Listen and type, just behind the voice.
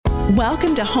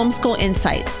Welcome to Homeschool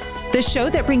Insights, the show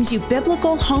that brings you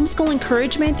biblical homeschool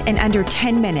encouragement in under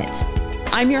 10 minutes.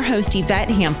 I'm your host, Yvette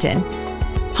Hampton.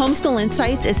 Homeschool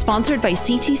Insights is sponsored by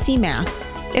CTC Math.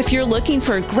 If you're looking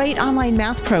for a great online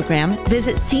math program,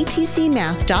 visit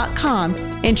ctcmath.com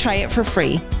and try it for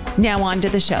free. Now on to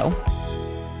the show.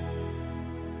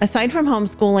 Aside from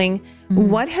homeschooling,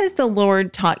 what has the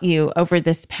Lord taught you over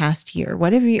this past year?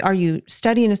 Are you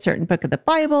studying a certain book of the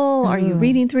Bible? Are you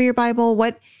reading through your Bible?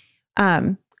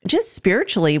 Just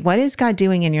spiritually, what is God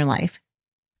doing in your life?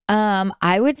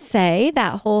 I would say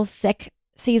that whole sick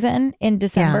season in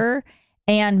December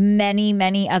and many,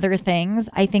 many other things.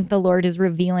 I think the Lord is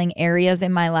revealing areas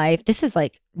in my life. This is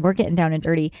like, we're getting down and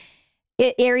dirty.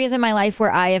 Areas in my life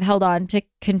where I have held on to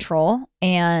control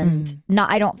and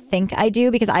I don't think I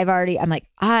do because I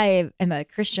am a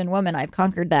Christian woman. I've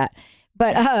conquered that.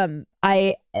 But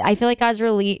I feel like God's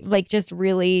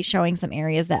really showing some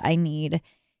areas that I need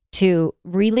to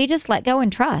really just let go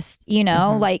and trust,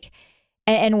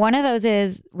 and one of those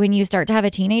is when you start to have a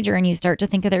teenager and you start to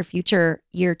think of their future,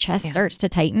 your chest starts to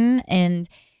tighten and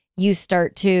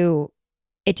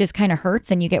it just kind of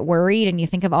hurts and you get worried and you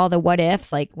think of all the what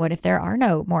ifs, like what if there are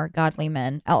no more godly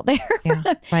men out there?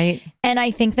 Yeah, right. And I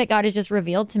think that God has just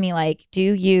revealed to me, like, do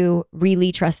you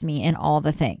really trust me in all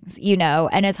the things,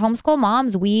 And as homeschool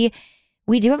moms, we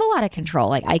do have a lot of control.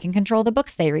 Like I can control the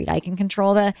books they read. I can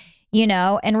control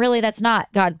and really that's not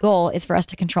God's goal is for us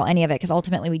to control any of it because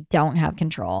ultimately we don't have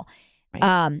control.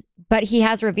 Right. But he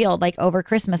has revealed, like over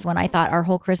Christmas when I thought our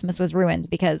whole Christmas was ruined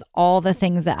because all the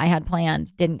things that I had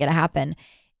planned didn't get to happen,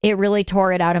 it really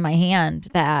tore it out of my hand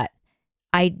that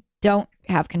I don't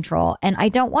have control and I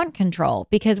don't want control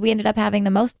because we ended up having the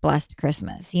most blessed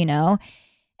Christmas,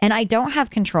 and I don't have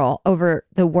control over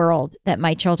the world that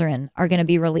my children are going to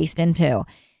be released into,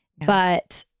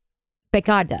 but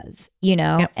God does,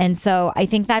 Yep. And so I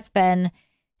think that's been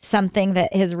something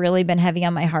that has really been heavy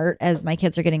on my heart as my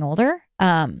kids are getting older.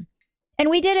 And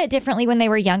we did it differently when they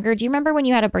were younger. Do you remember when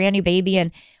you had a brand new baby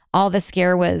and all the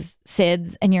scare was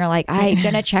SIDS and you're like, I'm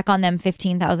going to check on them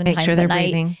 15,000 times a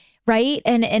night. Breathing. Right.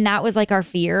 And that was like our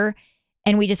fear.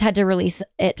 And we just had to release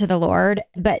it to the Lord.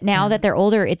 But now that they're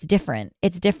older, it's different.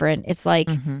 It's like,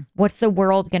 what's the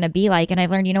world going to be like? And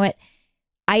I've learned, what?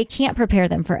 I can't prepare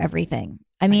them for everything.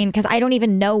 I mean, because I don't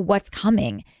even know what's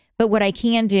coming. But what I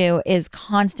can do is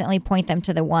constantly point them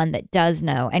to the one that does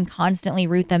know and constantly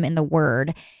root them in the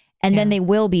word. And then they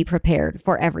will be prepared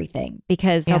for everything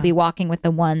because they'll be walking with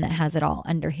the one that has it all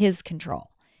under his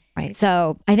control. Right.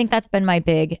 So I think that's been my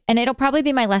and it'll probably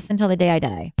be my lesson till the day I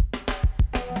die.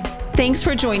 Thanks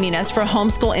for joining us for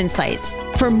Homeschool Insights.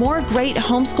 For more great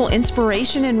homeschool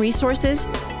inspiration and resources,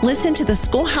 listen to the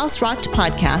Schoolhouse Rocked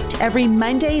podcast every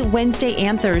Monday, Wednesday,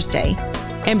 and Thursday.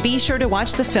 And be sure to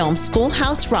watch the film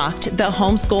Schoolhouse Rocked: The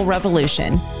Homeschool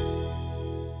Revolution.